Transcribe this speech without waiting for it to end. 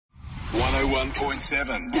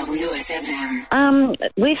101.7 WSFM.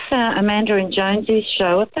 With Amanda and Jonesy's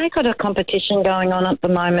show, have they got a competition going on at the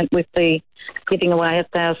moment with the giving away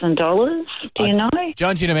 $1,000? Do you know?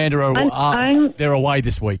 Jonesy and Amanda they're away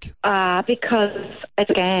this week. Because it's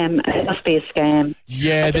a scam. It must be a scam.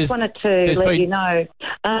 Yeah, I just wanted to let you know.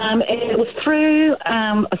 It was through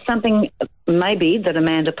something maybe that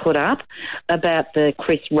Amanda put up about the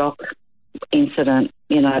Chris Rock incident,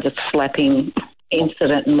 the slapping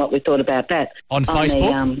incident and what we thought about that. On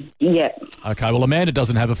Facebook? Yeah. Okay, well, Amanda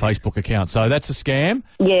doesn't have a Facebook account, so that's a scam.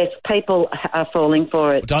 Yes, people are falling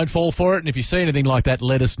for it. Don't fall for it, and if you see anything like that,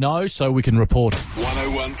 let us know so we can report.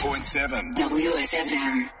 101.7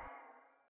 WSFM.